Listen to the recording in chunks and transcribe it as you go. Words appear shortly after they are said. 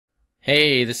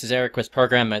Hey, this is Eric with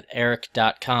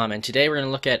program@eric.com, and today we're going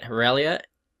to look at Aurelia,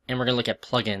 and we're going to look at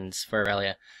plugins for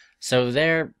Aurelia. So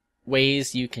they're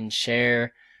ways you can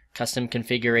share custom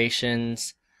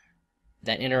configurations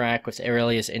that interact with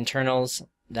Aurelia's internals.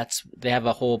 They have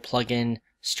a whole plugin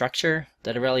structure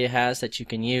that Aurelia has that you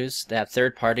can use. They have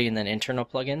third-party and then internal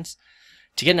plugins.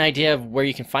 To get an idea of where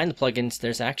you can find the plugins,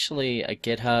 there's actually a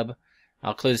GitHub.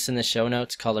 I'll include this in the show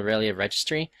notes, called Aurelia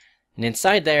Registry. And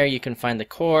inside there you can find the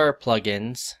core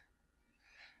plugins,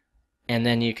 and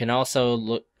then you can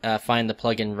also find the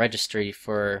plugin registry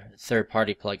for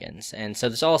third-party plugins. And so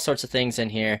there's all sorts of things in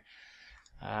here.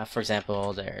 For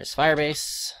example, there's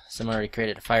Firebase. Someone already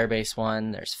created a Firebase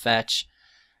one. There's Fetch.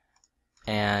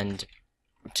 And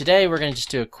today we're going to just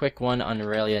do a quick one on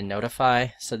Aurelia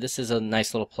Notify. So this is a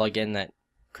nice little plugin that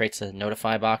creates a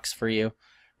notify box for you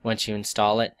once you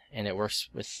install it, and it works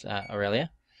with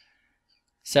Aurelia.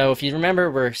 So if you remember,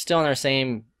 we're still in our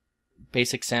same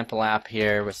basic sample app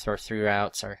here with our three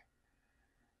routes.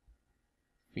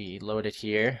 We load it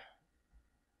here.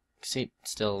 See,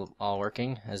 it's still all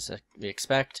working as we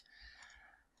expect.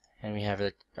 And we have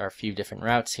our few different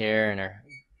routes here and our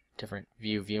different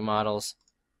view models.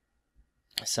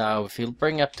 So if you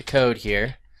bring up the code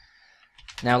here.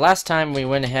 Now last time we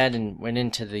went ahead and went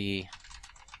into the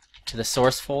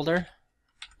source folder.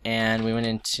 And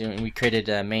we created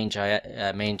a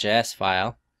main.js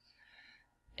file,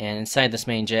 and inside this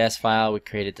main.js file we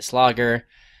created this logger,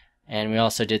 and we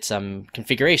also did some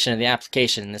configuration of the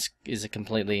application. This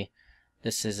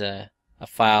is a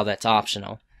file that's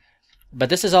optional, but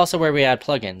this is also where we add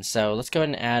plugins. So let's go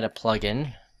ahead and add a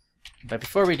plugin, but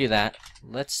before we do that,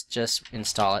 let's just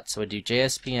install it. So we do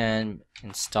jspm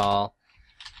install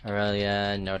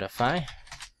Aurelia Notify.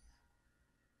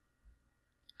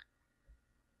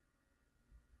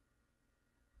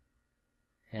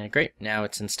 And great, now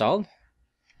it's installed.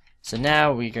 So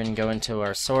now we're going to go into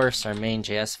our source, our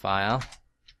main.js file,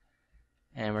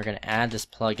 and we're going to add this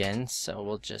plugin. So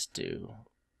we'll just do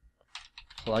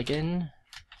plugin,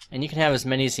 and you can have as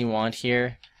many as you want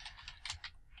here.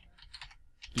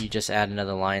 You just add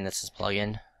another line that says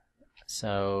plugin.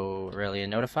 So Aurelia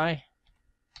Notify.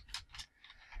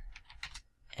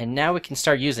 And now we can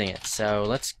start using it. So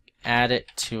let's add it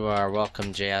to our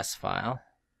welcome.js file.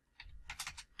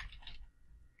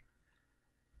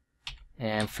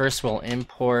 And first we'll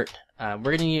import, we're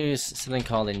going to use something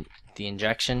called the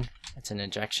injection. It's an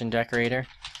injection decorator.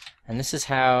 And this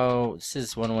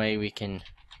is one way we can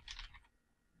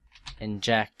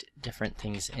inject different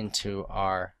things into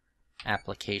our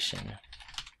application.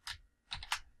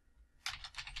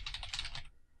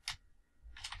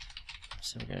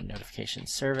 So we go to notification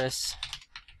service.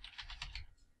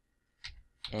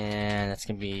 And that's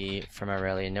going to be from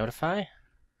Aurelia Notify.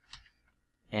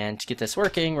 And to get this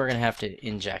working, we're going to have to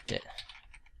inject it.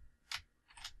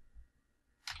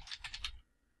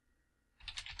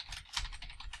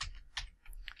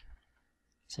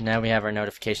 So now we have our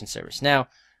notification service. Now,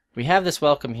 we have this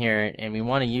welcome here, and we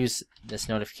want to use this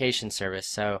notification service.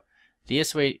 So the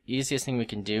easiest thing we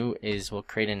can do is we'll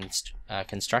create a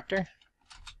constructor.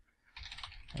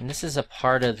 And this is a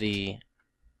part of the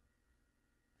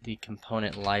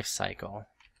component lifecycle,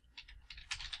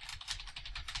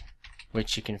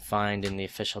 which you can find in the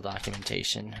official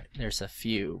documentation. There's a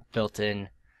few built-in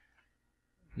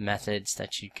methods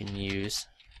that you can use.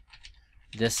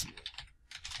 This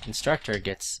constructor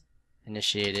gets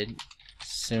initiated as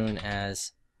soon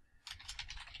as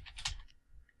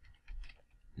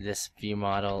this view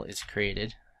model is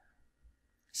created.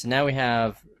 So now we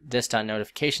have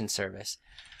this.notification service.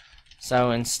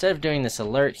 So instead of doing this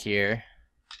alert here,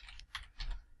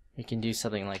 we can do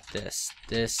something like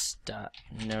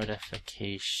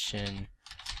this.notification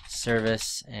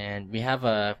service, and we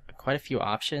have quite a few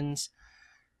options.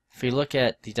 If we look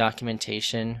at the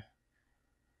documentation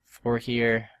for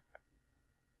here,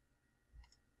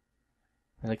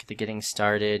 we look at the getting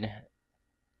started,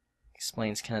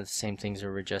 explains kind of the same things we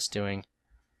were just doing,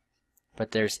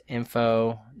 but there's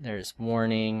info, there's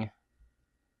warning,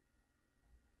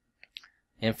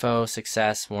 info,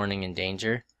 success, warning, and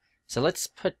danger. So let's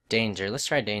put danger. Let's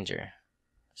try danger.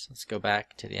 So let's go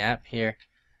back to the app here.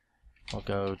 We'll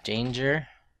go danger.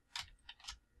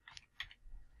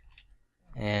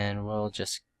 And we'll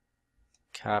just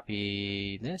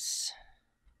copy this.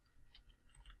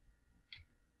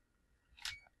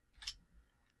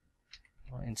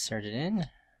 We'll insert it in.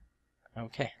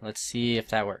 Okay, let's see if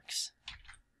that works.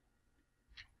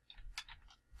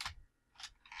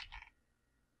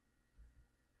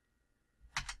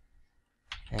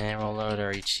 And we'll load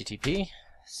our HTTP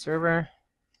server,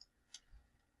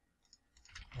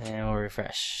 and we'll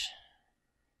refresh.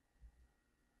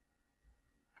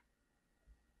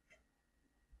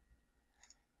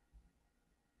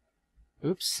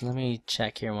 Oops, let me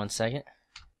check here 1 second.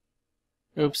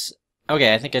 Oops.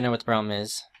 Okay, I think I know what the problem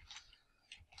is.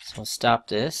 So we'll stop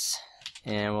this,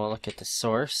 and we'll look at the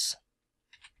source.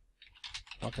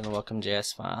 Welcome to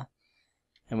welcome.js file.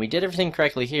 And we did everything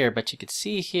correctly here, but you can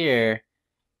see here,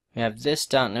 we have this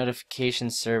dot notification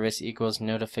service equals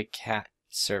notificat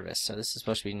service. So this is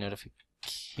supposed to be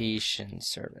notification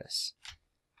service.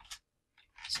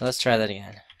 So let's try that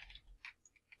again.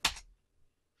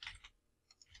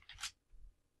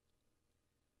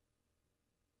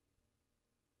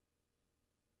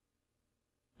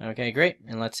 Okay, great.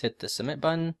 And let's hit the submit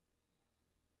button.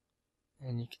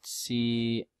 And you can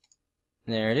see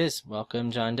there it is.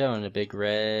 Welcome, John Doe, and a big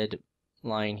red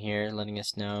line here letting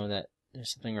us know that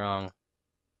there's something wrong.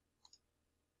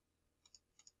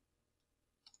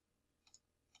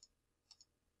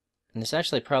 And there's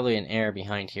actually probably an error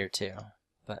behind here too,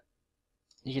 but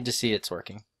you can just see it's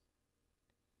working.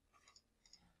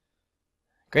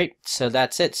 Great, so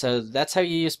that's it. So that's how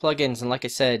you use plugins, and like I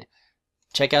said,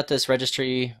 check out this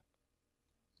registry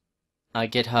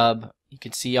GitHub. You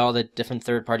can see all the different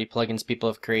third-party plugins people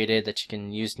have created that you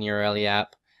can use in your Aurelia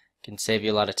app. It can save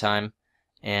you a lot of time,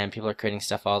 and people are creating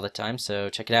stuff all the time, so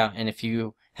check it out. And if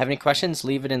you have any questions,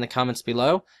 leave it in the comments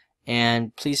below,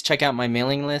 and please check out my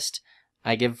mailing list.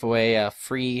 I give away a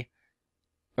free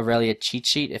Aurelia cheat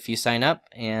sheet if you sign up,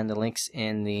 and the link's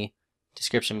in the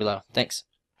description below. Thanks.